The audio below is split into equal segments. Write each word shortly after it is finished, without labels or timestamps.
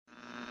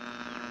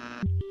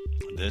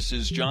This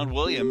is John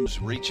Williams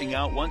reaching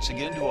out once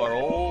again to our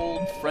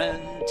old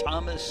friend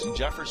Thomas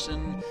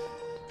Jefferson.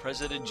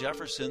 President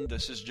Jefferson,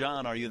 this is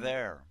John. Are you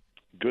there?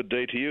 Good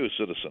day to you,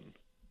 citizen.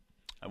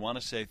 I want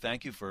to say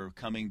thank you for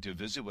coming to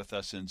visit with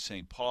us in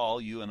St.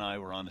 Paul. You and I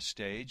were on a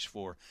stage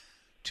for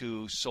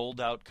 2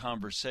 sold-out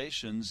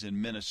conversations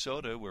in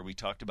Minnesota where we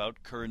talked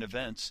about current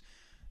events.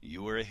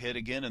 You were a hit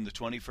again in the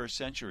 21st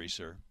century,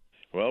 sir.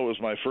 Well, it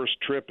was my first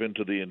trip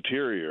into the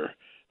interior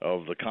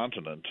of the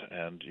continent,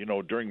 and,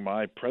 during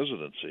my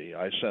presidency,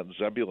 I sent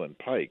Zebulon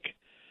Pike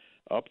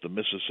up the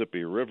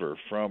Mississippi River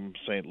from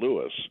St.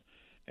 Louis,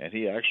 and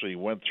he actually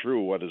went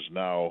through what is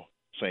now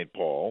St.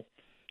 Paul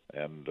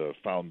and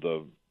found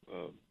the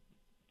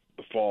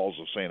falls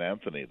of St.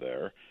 Anthony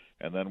there,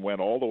 and then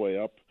went all the way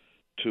up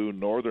to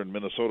northern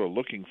Minnesota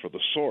looking for the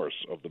source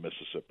of the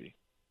Mississippi.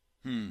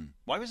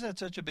 Why was that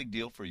such a big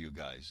deal for you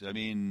guys? I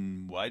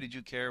mean, why did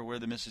you care where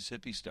the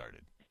Mississippi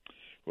started?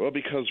 Well,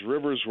 because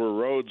rivers were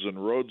roads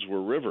and roads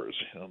were rivers.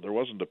 There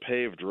wasn't a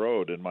paved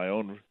road in my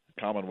own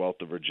Commonwealth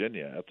of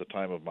Virginia at the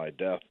time of my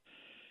death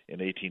in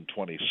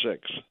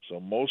 1826. So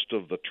most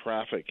of the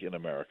traffic in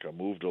America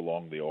moved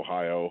along the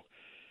Ohio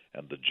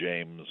and the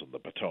James and the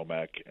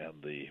Potomac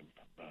and the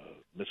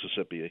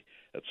Mississippi,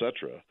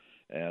 etc.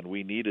 And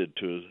we needed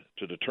to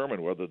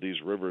determine whether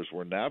these rivers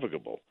were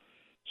navigable.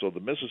 So the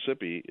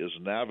Mississippi is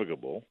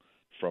navigable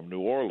from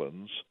New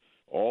Orleans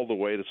all the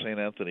way to St.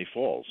 Anthony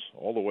Falls,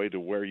 all the way to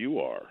where you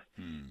are.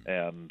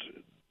 And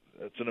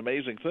it's an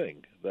amazing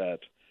thing that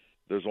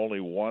there's only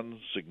one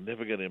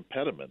significant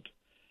impediment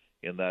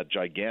in that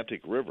gigantic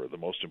river, the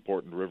most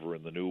important river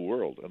in the New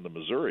World. And the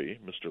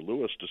Missouri, Mr.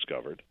 Lewis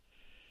discovered,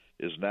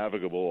 is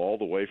navigable all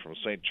the way from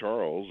St.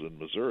 Charles in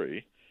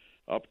Missouri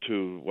up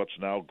to what's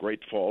now Great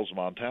Falls,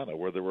 Montana,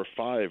 where there were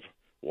 5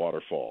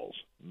 waterfalls.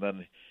 And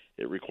then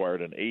it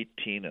required an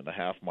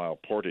 18-and-a-half-mile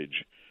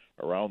portage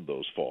around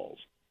those falls.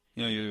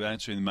 You're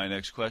answering my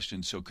next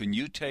question. So can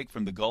you take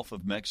from the Gulf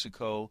of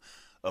Mexico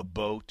a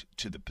boat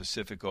to the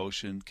Pacific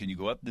Ocean? Can you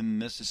go up the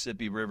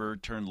Mississippi River,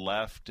 turn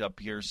left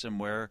up here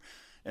somewhere,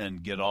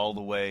 and get all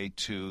the way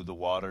to the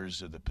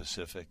waters of the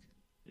Pacific?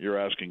 You're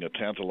asking a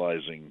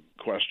tantalizing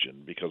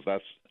question, because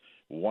that's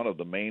one of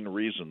the main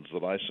reasons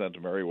that I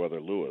sent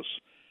Meriwether Lewis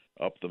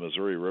up the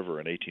Missouri River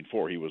in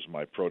 1804. He was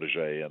my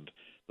protege and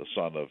the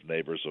son of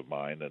neighbors of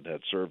mine and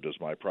had served as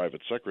my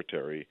private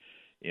secretary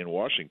in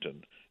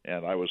Washington.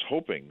 And I was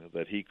hoping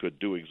that he could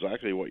do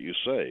exactly what you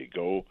say,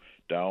 go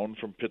down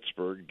from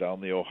Pittsburgh,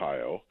 down the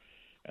Ohio,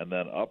 and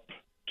then up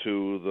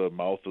to the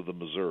mouth of the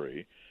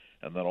Missouri,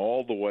 and then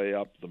all the way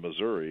up the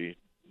Missouri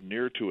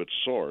near to its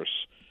source.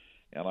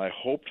 And I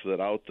hoped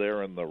that out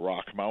there in the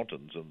Rock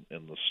Mountains,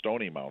 in the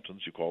Stony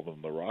Mountains, you call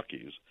them the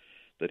Rockies,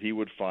 that he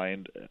would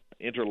find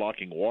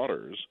interlocking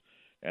waters,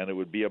 and it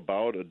would be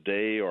about a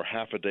day or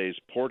half a day's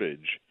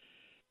portage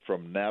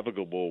from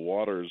navigable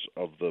waters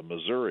of the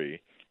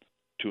Missouri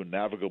to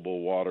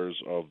navigable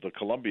waters of the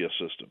Columbia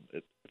system.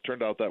 It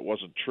turned out that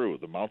wasn't true.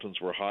 The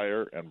mountains were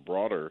higher and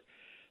broader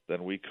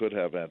than we could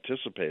have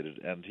anticipated,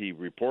 and he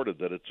reported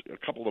that it's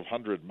a couple of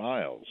 100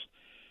 miles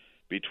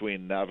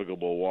between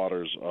navigable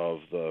waters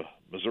of the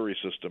Missouri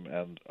system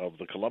and of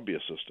the Columbia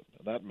system.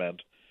 And that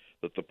meant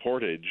that the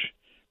portage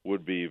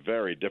would be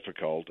very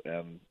difficult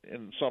and,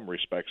 in some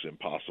respects,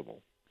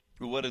 impossible.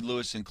 Well, what did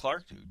Lewis and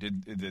Clark do?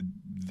 Did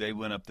they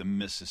went up the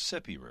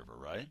Mississippi River,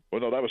 right? Well,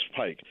 no, that was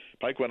Pike.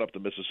 Pike went up the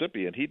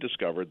Mississippi, and he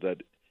discovered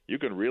that you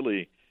can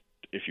really,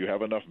 if you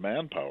have enough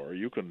manpower,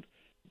 you can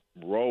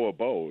row a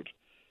boat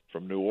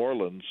from New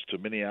Orleans to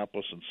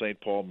Minneapolis and St.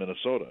 Paul,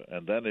 Minnesota.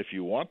 And then if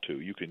you want to,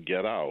 you can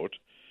get out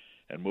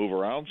and move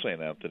around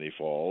St. Anthony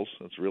Falls.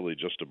 It's really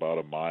just about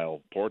a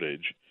mile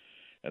portage,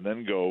 and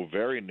then go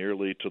very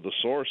nearly to the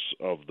source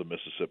of the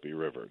Mississippi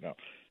River. Now,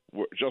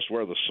 just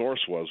where the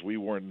source was, we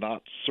were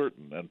not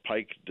certain, and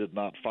Pike did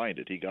not find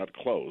it. He got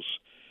close,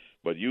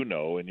 but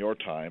in your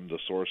time, the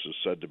source is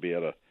said to be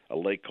at a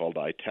lake called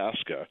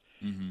Itasca.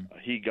 Mm-hmm.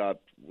 He got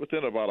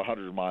within about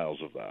 100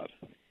 miles of that.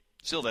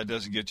 Still, that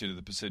doesn't get you to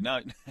the Pacific.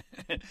 Now,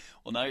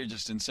 now you're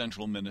just in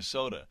central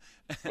Minnesota.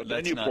 But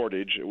then you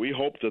portage. We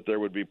hoped that there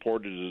would be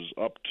portages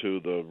up to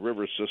the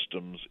river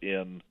systems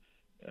in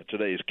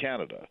today's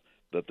Canada,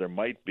 that there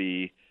might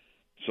be.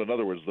 So in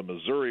other words, the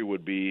Missouri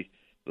would be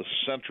the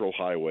central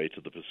highway to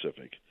the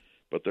Pacific,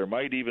 but there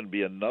might even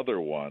be another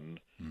one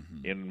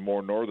in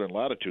more northern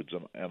latitudes.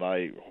 And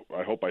I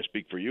hope I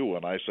speak for you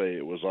when I say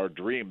it was our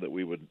dream that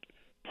we would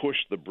push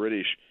the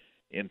British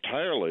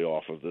entirely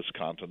off of this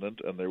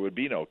continent, and there would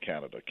be no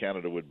Canada.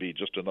 Canada would be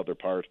just another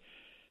part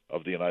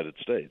of the United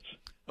States.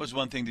 That was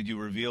one thing that you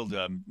revealed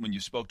when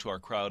you spoke to our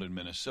crowd in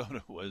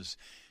Minnesota, was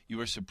you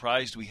were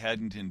surprised we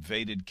hadn't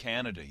invaded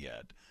Canada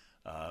yet.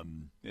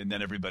 And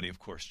then everybody, of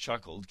course,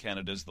 chuckled.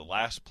 Canada's the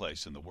last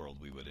place in the world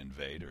we would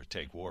invade or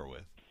take war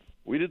with.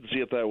 We didn't see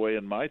it that way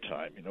in my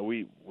time.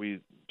 We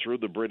threw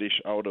the British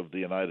out of the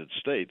United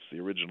States, the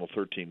original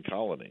 13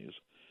 colonies,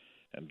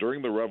 and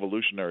during the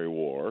Revolutionary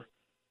War,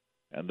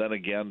 and then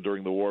again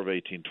during the War of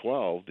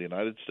 1812, the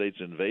United States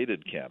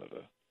invaded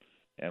Canada,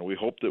 and we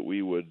hoped that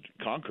we would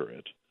conquer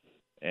it.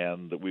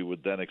 and that we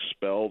would then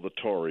expel the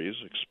Tories,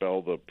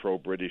 expel the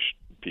pro-British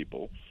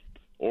people,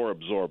 or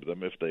absorb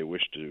them if they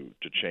wish to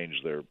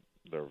change their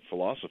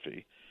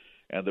philosophy,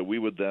 and that we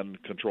would then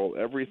control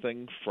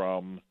everything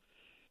from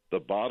the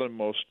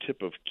bottommost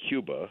tip of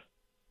Cuba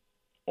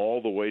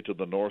all the way to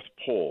the North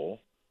Pole,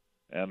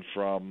 and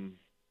from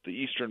the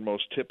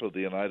easternmost tip of the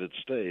United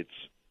States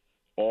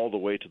all the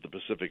way to the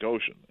Pacific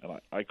Ocean. And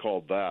I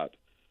called that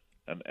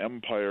an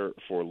empire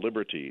for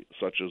liberty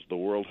such as the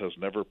world has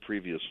never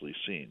previously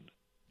seen.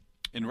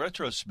 In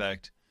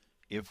retrospect,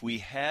 if we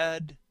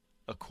had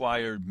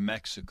acquired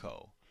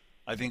Mexico,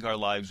 I think our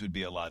lives would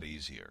be a lot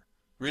easier.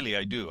 Really,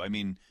 I do. I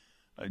mean,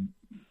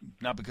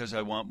 not because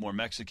I want more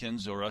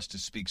Mexicans or us to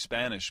speak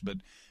Spanish, but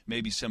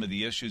maybe some of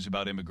the issues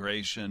about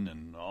immigration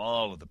and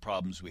all of the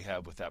problems we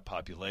have with that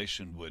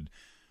population would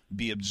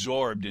be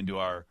absorbed into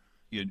our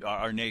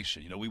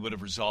nation. We would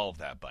have resolved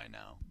that by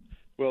now.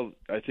 Well,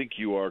 I think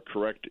you are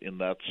correct in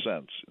that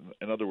sense.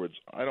 In other words,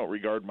 I don't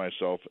regard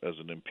myself as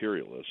an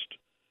imperialist,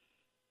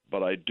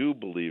 but I do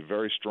believe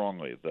very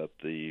strongly that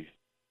the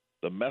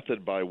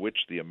method by which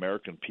the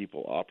American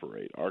people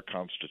operate, our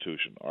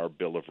Constitution, our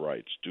Bill of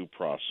Rights, due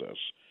process,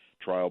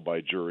 trial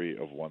by jury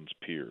of one's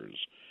peers,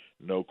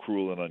 no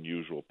cruel and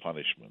unusual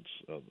punishments,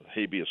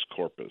 habeas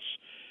corpus,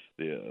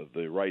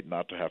 the right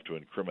not to have to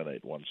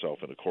incriminate oneself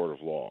in a court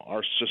of law,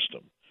 our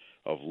system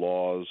of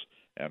laws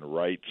and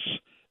rights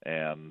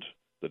and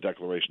the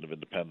Declaration of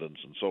Independence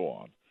and so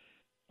on.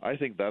 I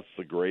think that's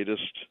the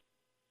greatest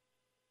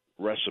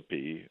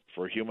recipe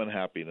for human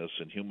happiness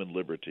and human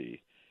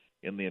liberty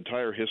in the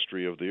entire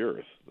history of the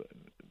earth,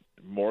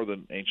 more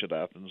than ancient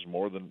Athens,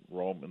 more than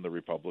Rome and the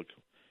Republic,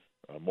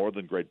 more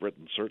than Great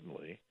Britain,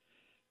 certainly.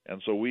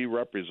 And so we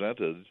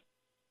represented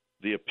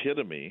the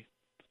epitome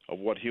of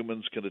what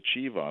humans can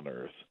achieve on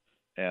earth.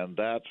 And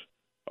that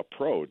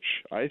approach,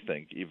 I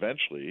think,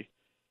 eventually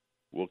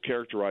will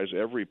characterize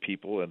every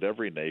people and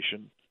every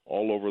nation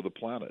all over the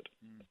planet.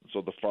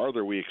 So the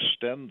farther we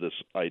extend this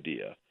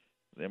idea,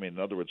 I mean, in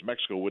other words,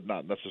 Mexico would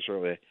not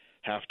necessarily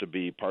have to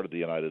be part of the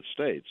United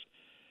States,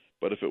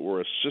 but if it were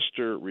a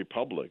sister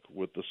republic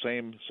with the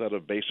same set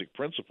of basic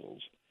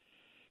principles,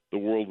 the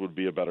world would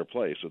be a better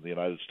place and the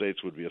United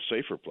States would be a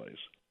safer place.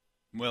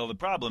 Well, the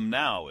problem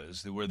now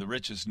is that we're the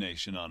richest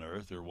nation on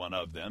earth, or one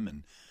of them,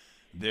 and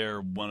they're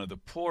one of the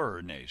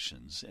poorer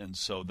nations. And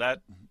so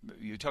that,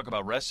 you talk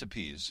about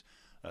recipes,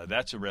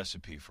 that's a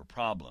recipe for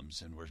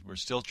problems, and we're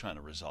still trying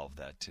to resolve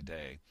that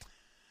today.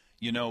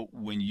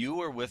 When you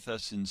were with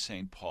us in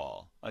St.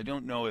 Paul, I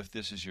don't know if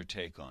this is your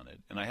take on it,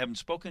 and I haven't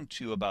spoken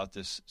to you about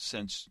this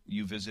since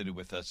you visited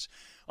with us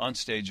on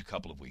stage a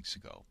couple of weeks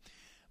ago.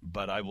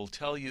 But I will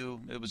tell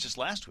you, it was just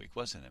last week,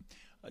 wasn't it?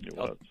 It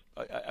was.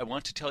 I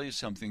want to tell you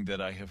something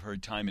that I have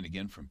heard time and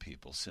again from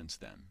people since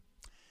then.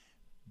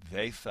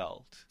 They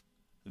felt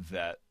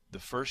that the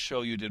first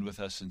show you did with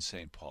us in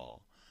St.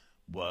 Paul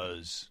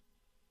was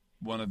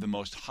one of the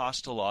most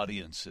hostile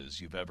audiences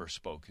you've ever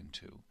spoken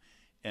to.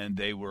 And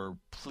they were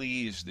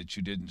pleased that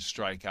you didn't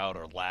strike out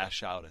or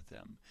lash out at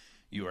them.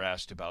 You were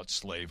asked about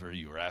slavery.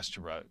 You were asked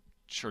about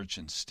church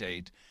and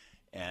state.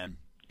 And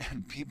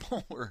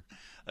people were,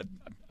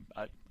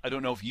 I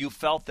don't know if you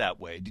felt that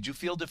way. Did you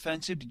feel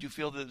defensive? Did you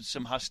feel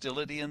some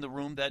hostility in the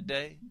room that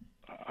day?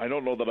 I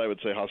don't know that I would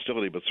say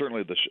hostility, but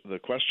certainly the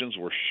questions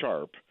were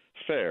sharp,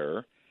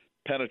 fair,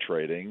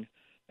 penetrating,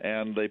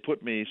 and they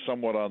put me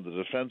somewhat on the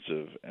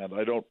defensive. And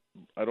I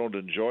don't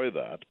enjoy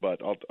that.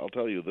 But I'll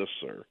tell you this,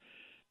 sir.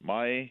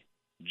 My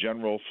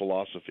general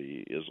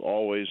philosophy is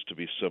always to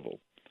be civil,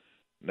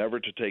 never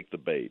to take the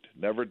bait,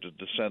 never to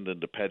descend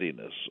into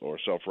pettiness or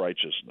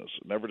self-righteousness,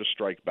 never to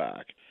strike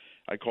back.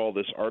 I call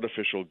this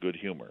artificial good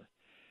humor.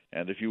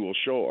 And if you will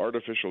show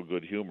artificial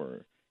good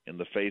humor in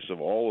the face of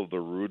all of the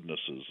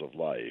rudenesses of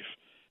life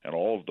and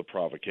all of the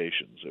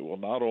provocations, it will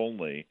not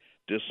only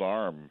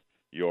disarm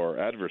your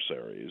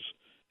adversaries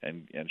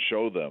and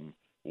show them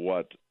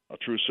what a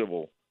true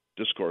civil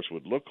discourse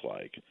would look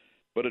like,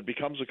 but it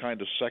becomes a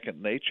kind of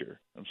second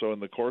nature. And so in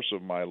the course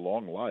of my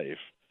long life,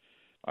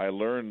 I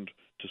learned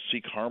to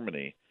seek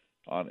harmony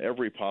on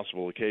every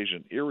possible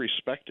occasion,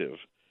 irrespective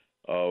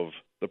of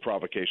the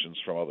provocations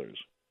from others.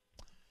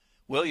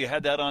 Well, you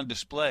had that on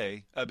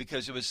display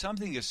because it was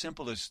something as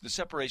simple as the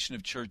separation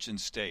of church and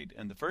state.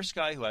 And the first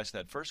guy who asked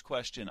that first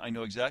question, I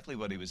know exactly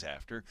what he was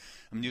after.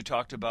 I mean, you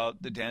talked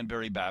about the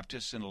Danbury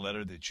Baptists in a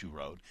letter that you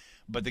wrote,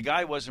 but the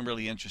guy wasn't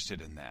really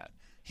interested in that.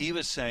 He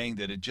was saying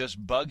that it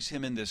just bugs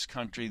him in this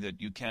country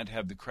that you can't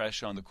have the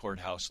creche on the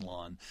courthouse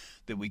lawn,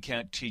 that we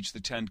can't teach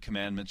the 10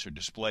 Commandments or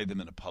display them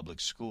in a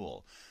public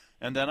school.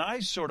 And then I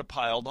sort of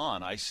piled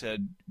on. I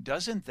said,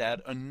 doesn't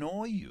that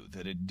annoy you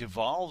that it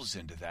devolves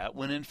into that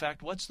when, in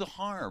fact, what's the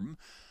harm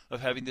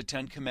of having the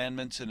 10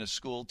 Commandments in a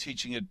school,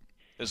 teaching it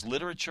as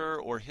literature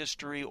or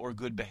history or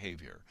good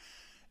behavior?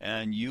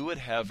 And you would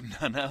have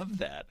none of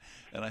that.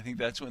 And I think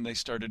that's when they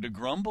started to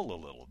grumble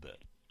a little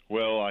bit.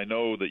 Well, I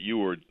know that you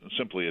were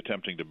simply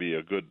attempting to be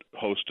a good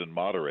host and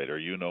moderator.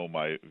 You know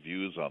my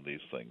views on these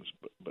things.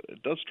 But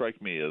it does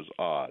strike me as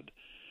odd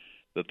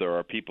that there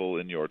are people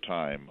in your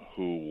time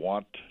who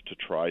want to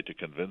try to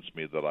convince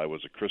me that I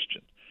was a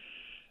Christian.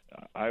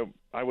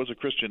 I was a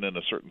Christian in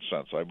a certain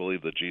sense. I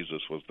believe that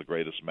Jesus was the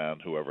greatest man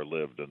who ever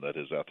lived and that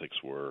his ethics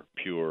were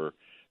pure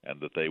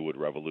and that they would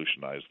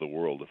revolutionize the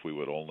world if we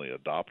would only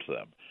adopt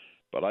them.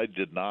 But I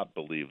did not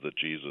believe that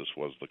Jesus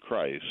was the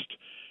Christ,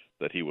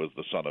 that he was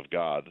the Son of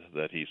God,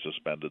 that he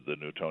suspended the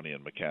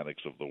Newtonian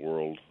mechanics of the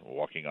world,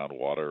 walking on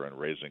water and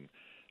raising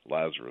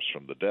Lazarus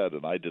from the dead.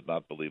 And I did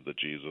not believe that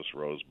Jesus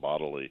rose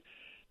bodily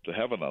to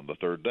heaven on the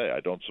third day. I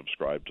don't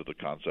subscribe to the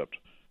concept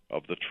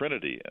of the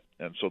Trinity.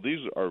 And so these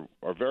are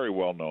very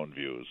well-known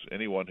views.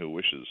 Anyone who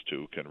wishes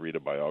to can read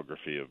a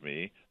biography of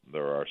me.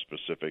 There are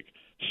specific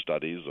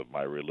studies of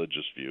my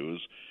religious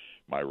views.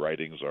 My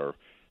writings are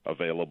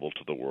available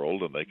to the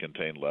world, and they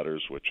contain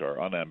letters which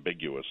are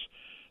unambiguous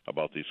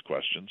about these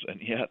questions.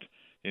 And yet,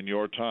 in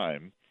your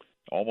time,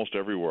 almost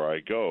everywhere I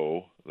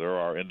go, there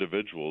are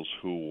individuals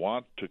who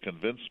want to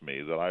convince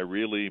me that I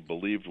really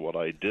believed what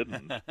I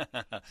didn't,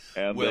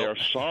 and they are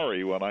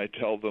sorry when I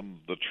tell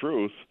them the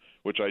truth,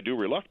 which I do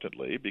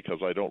reluctantly because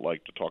I don't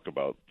like to talk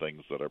about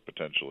things that are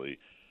potentially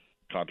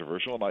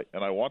controversial.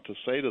 And I want to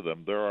say to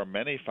them, there are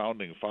many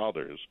founding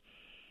fathers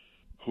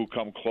who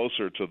come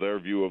closer to their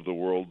view of the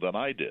world than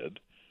I did.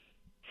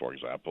 For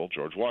example,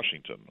 George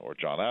Washington or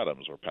John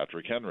Adams or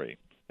Patrick Henry.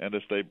 And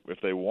if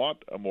they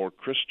want a more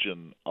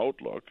Christian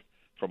outlook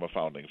from a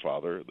founding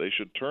father, they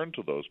should turn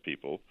to those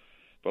people.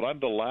 But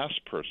I'm the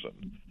last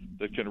person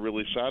that can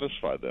really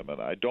satisfy them,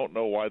 and I don't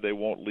know why they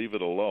won't leave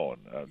it alone.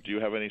 Do you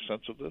have any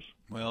sense of this?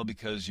 Well,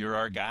 because you're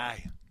our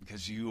guy,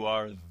 because you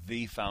are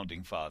the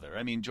founding father.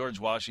 I mean, George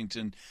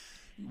Washington,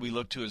 we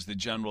look to as the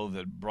general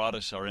that brought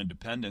us our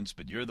independence,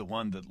 but you're the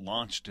one that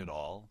launched it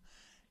all.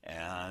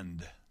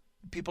 And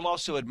people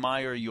also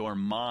admire your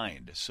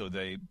mind, so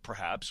they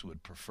perhaps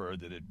would prefer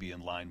that it be in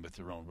line with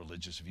their own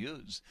religious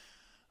views.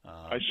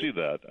 I see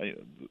that.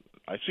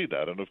 I see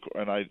that,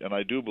 and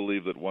I do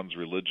believe that one's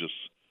religious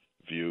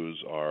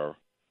views are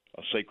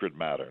a sacred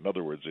matter. In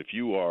other words, if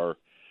you are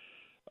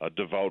a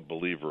devout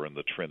believer in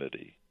the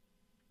Trinity,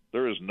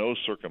 there is no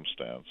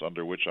circumstance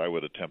under which I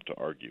would attempt to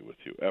argue with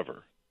you,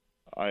 ever.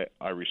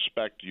 I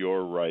respect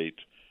your right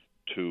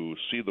to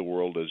see the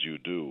world as you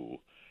do,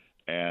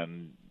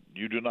 and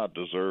you do not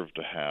deserve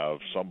to have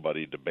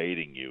somebody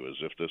debating you as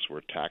if this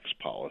were tax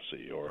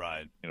policy or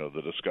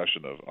the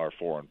discussion of our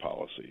foreign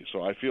policy.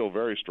 So I feel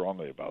very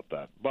strongly about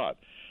that. But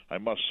I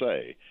must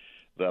say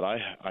that I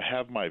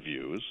have my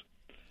views.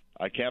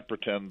 I can't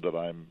pretend that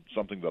I'm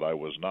something that I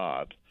was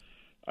not.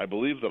 I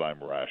believe that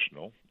I'm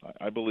rational.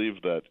 I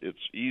believe that it's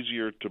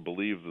easier to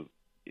believe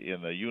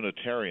in a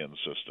Unitarian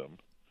system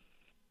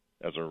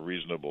as a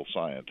reasonable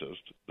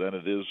scientist than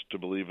it is to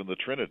believe in the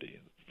Trinity.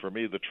 For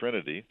me, the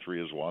Trinity,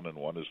 3 is 1 and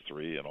 1 is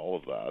 3 and all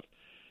of that,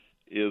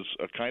 is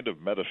a kind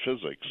of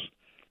metaphysics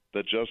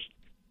that just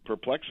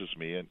perplexes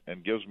me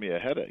and gives me a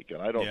headache.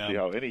 And I don't see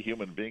how any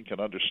human being can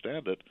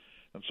understand it.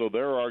 And so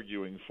they're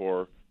arguing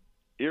for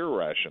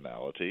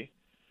irrationality,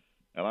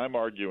 and I'm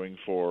arguing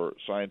for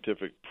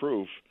scientific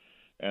proof,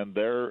 and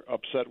they're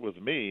upset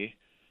with me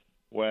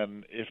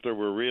when, if there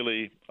were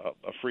really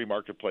a free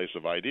marketplace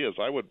of ideas,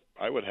 I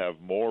would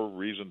have more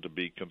reason to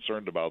be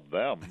concerned about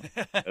them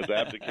as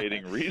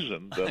abdicating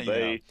reason than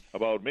they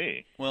about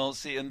me. Well,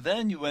 see, and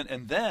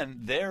then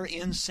there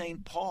in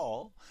St.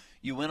 Paul,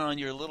 you went on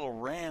your little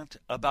rant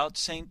about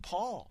St.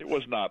 Paul. It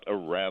was not a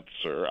rant,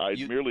 sir. I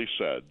merely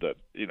said that,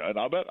 and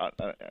I'll bet,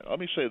 let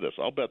me say this,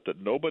 I'll bet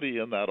that nobody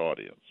in that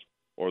audience,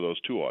 or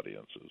those two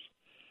audiences,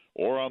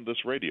 or on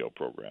this radio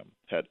program,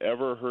 had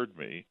ever heard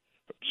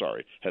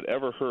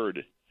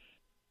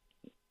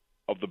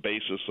of the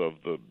basis of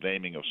the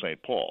naming of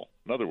St. Paul.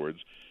 In other words,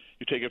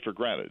 you take it for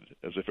granted,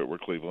 as if it were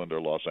Cleveland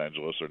or Los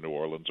Angeles or New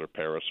Orleans or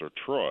Paris or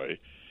Troy.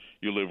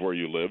 You live where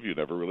you live, you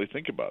never really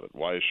think about it.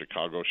 Why is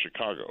Chicago,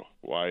 Chicago?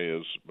 Why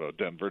is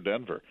Denver,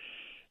 Denver?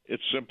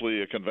 It's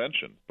simply a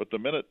convention. But the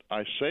minute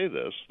I say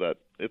this, that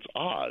it's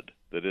odd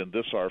that in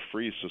this our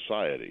free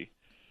society,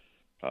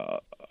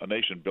 a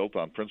nation built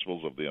on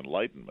principles of the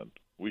Enlightenment,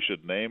 we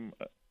should name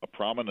a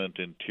prominent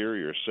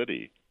interior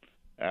city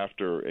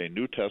after a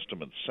New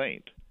Testament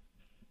saint.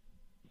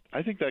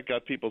 I think that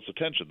got people's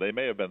attention. They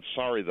may have been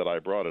sorry that I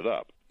brought it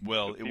up.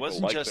 Well, it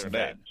wasn't just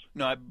that.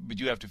 No, but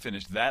you have to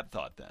finish that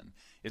thought then.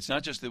 It's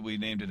not just that we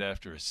named it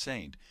after a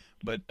saint,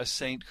 but a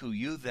saint who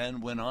you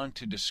then went on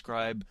to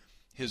describe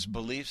his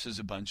beliefs as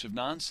a bunch of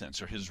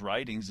nonsense, or his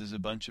writings as a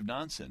bunch of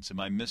nonsense. Am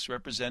I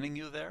misrepresenting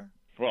you there?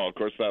 Well, of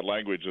course, that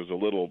language is a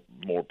little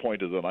more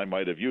pointed than I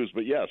might have used.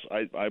 But yes,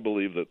 I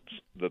believe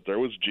that there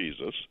was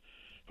Jesus,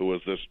 who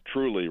was this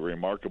truly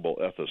remarkable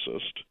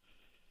ethicist.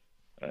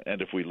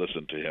 And if we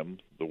listened to him,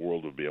 the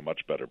world would be a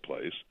much better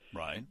place.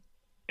 Right.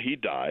 He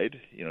died.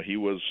 He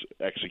was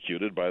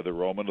executed by the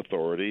Roman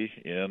authority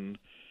in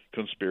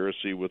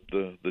conspiracy with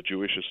the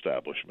Jewish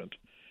establishment.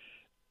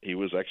 He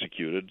was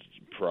executed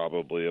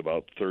probably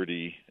about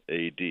 30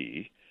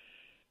 A.D.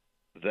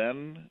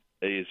 Then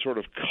a sort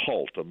of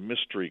cult, a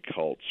mystery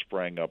cult,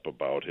 sprang up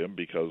about him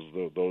because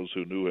those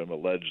who knew him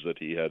alleged that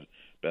he had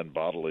been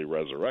bodily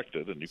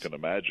resurrected, and you can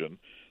imagine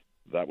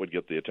that would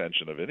get the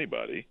attention of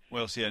anybody.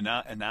 Well, see, and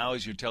now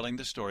as you're telling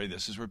the story,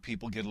 this is where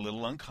people get a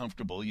little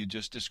uncomfortable. You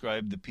just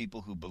described the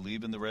people who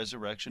believe in the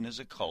resurrection as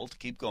a cult.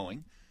 Keep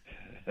going.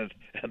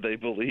 And they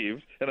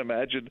believe, and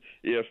imagine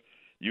if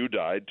you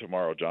died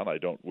tomorrow, John, I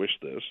don't wish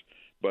this,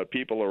 but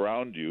people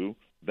around you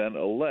then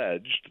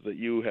alleged that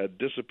you had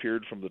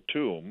disappeared from the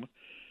tomb,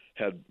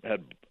 had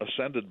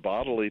ascended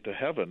bodily to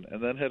heaven,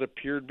 and then had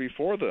appeared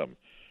before them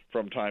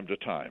from time to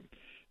time.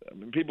 I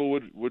mean, people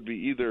would be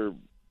either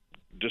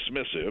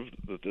dismissive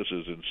that this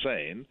is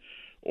insane,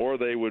 or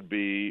they would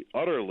be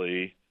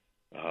utterly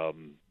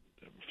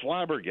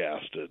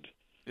flabbergasted.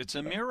 It's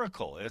a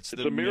miracle. It's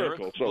a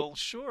miracle. Well,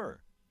 sure.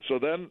 So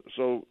then,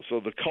 so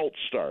the cult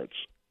starts.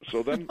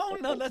 So then,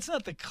 no, that's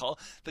not the cult.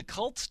 The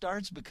cult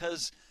starts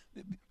because.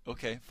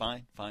 Okay,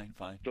 fine.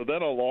 So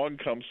then along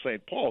comes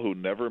St. Paul, who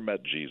never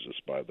met Jesus,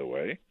 by the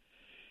way.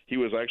 He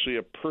was actually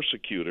a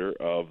persecutor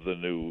of the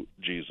new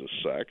Jesus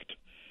sect.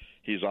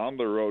 He's on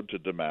the road to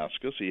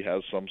Damascus. He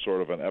has some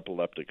sort of an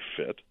epileptic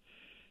fit.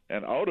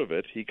 And out of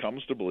it, he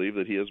comes to believe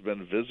that he has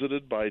been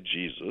visited by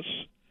Jesus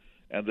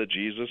and that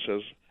Jesus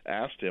has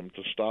asked him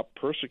to stop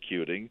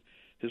persecuting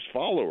his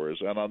followers.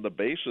 And on the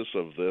basis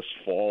of this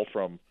fall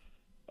from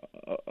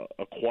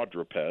a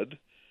quadruped,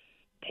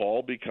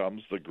 Paul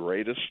becomes the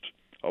greatest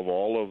of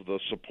all of the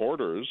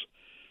supporters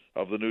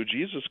of the new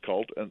Jesus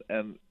cult,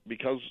 and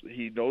because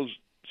he knows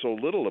so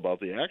little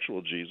about the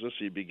actual Jesus,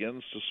 he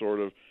begins to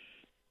sort of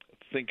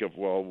think of,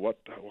 well,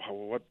 what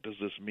does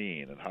this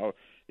mean, and how,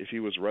 if he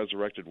was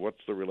resurrected,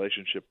 what's the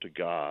relationship to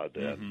God,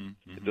 and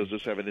does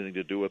this have anything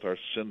to do with our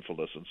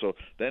sinfulness? And so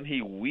then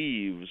he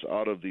weaves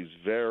out of these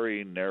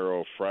very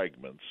narrow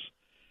fragments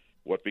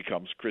what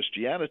becomes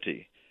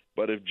Christianity.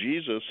 But if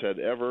Jesus had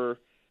ever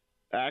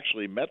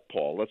actually met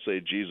Paul, let's say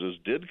Jesus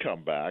did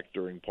come back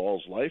during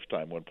Paul's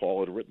lifetime when Paul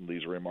had written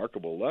these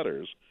remarkable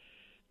letters,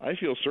 I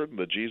feel certain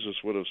that Jesus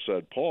would have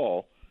said,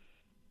 Paul,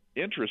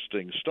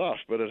 interesting stuff,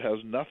 but it has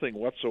nothing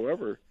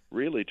whatsoever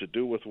really to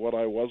do with what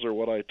I was or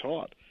what I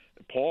taught.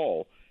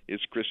 Paul is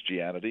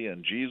Christianity,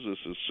 and Jesus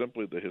is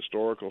simply the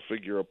historical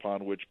figure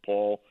upon which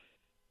Paul,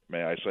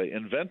 may I say,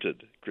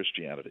 invented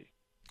Christianity.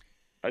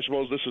 I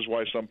suppose this is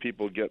why some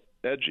people get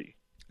edgy.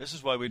 This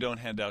is why we don't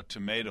hand out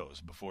tomatoes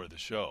before the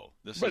show.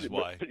 This is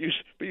why. But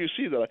you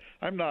see that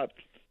I'm not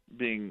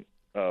being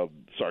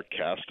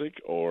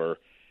sarcastic or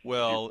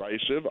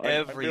derisive.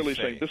 I'm merely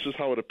saying this is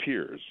how it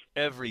appears.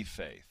 Every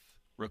faith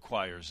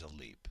requires a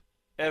leap.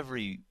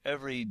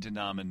 Every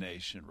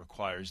denomination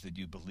requires that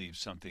you believe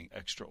something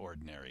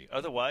extraordinary.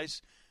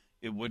 Otherwise,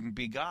 it wouldn't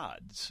be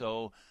God.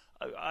 So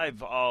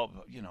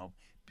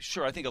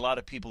sure, I think a lot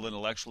of people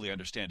intellectually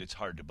understand it's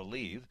hard to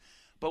believe,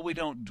 but we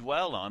don't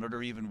dwell on it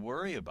or even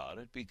worry about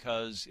it,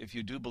 because if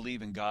you do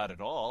believe in God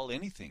at all,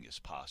 anything is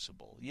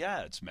possible.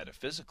 Yeah, it's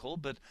metaphysical,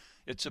 but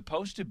it's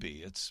supposed to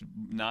be. It's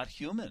not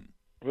human.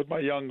 But my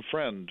young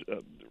friend,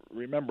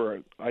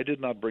 remember, I did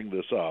not bring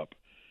this up.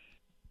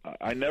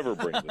 I never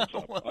bring this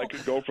up. Well, I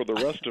could go for the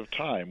rest of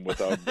time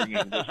without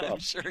bringing this up. I'm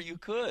sure you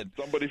could.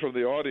 Somebody from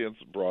the audience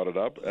brought it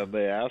up, and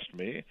they asked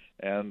me,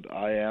 and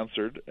I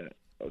answered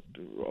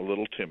a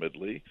little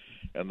timidly.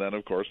 And then,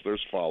 of course,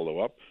 there's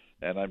follow-up,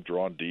 and I'm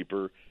drawn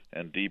deeper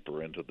and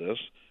deeper into this.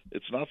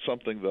 It's not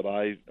something that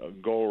I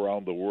go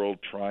around the world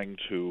trying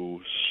to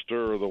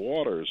stir the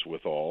waters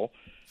with all.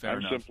 Fair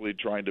enough. Simply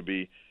trying to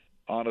be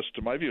honest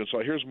to my view. And so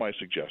here's my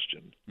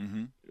suggestion.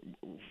 Mm-hmm.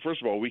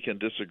 First of all, we can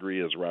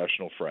disagree as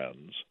rational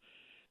friends.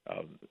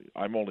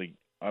 I'm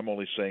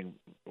only saying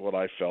what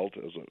I felt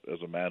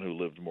as a man who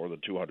lived more than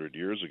 200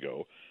 years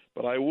ago.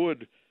 But I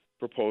would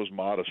propose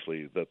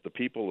modestly that the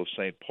people of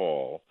St.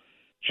 Paul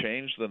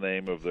change the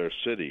name of their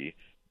city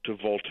to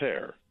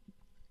Voltaire.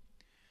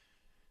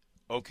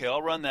 Okay,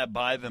 I'll run that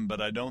by them, but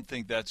I don't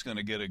think that's going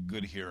to get a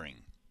good hearing.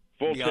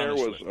 Voltaire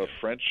was a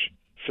French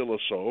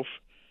philosophe,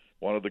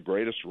 one of the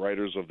greatest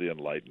writers of the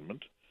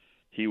Enlightenment.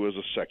 He was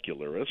a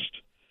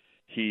secularist.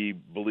 He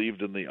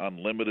believed in the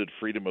unlimited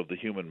freedom of the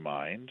human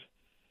mind.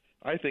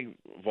 I think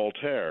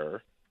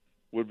Voltaire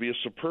would be a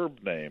superb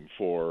name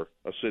for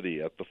a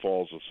city at the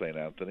Falls of St.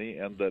 Anthony,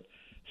 and that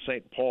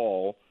St.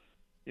 Paul,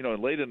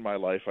 late in my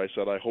life I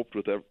said I hoped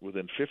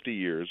within 50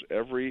 years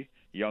every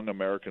young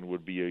American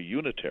would be a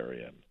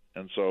Unitarian.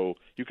 And so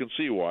you can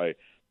see why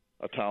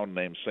a town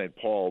named St.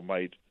 Paul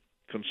might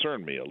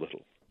concern me a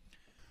little.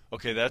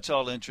 Okay, that's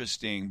all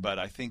interesting, but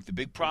I think the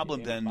big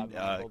problem then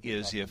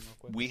is if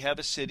we have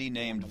a city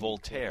named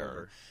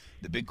Voltaire,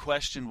 the big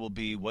question will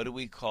be, what do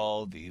we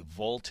call the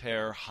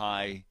Voltaire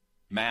High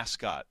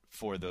mascot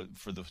for the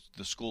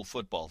school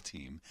football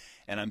team?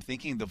 And I'm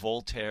thinking the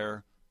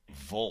Voltaire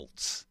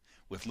Volts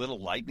with little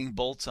lightning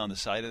bolts on the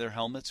side of their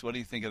helmets. What do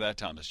you think of that,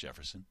 Thomas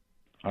Jefferson?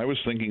 I was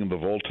thinking of the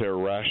Voltaire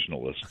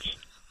Rationalists.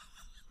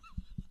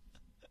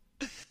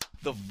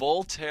 The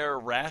Voltaire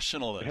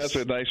Rationalists. It has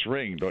a nice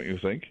ring, don't you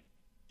think?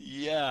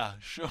 Yeah,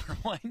 sure.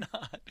 Why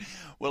not?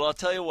 Well, I'll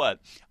tell you what.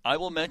 I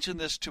will mention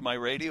this to my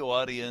radio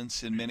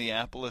audience in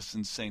Minneapolis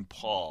and St.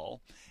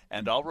 Paul,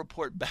 and I'll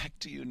report back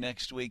to you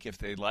next week if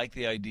they like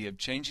the idea of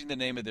changing the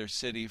name of their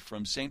city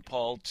from St.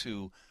 Paul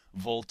to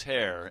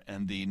Voltaire,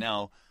 and the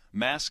now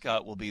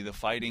mascot will be the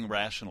fighting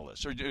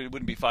rationalist. Or it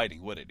wouldn't be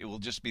fighting, would it? It will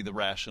just be the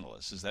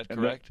rationalist. Is that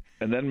correct?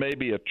 And then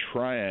maybe a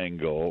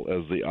triangle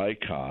as the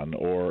icon,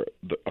 or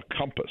a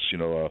compass,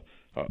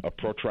 a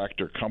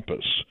protractor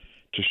compass,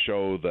 to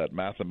show that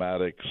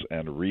mathematics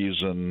and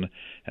reason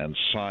and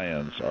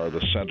science are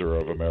the center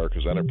of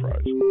America's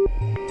enterprise.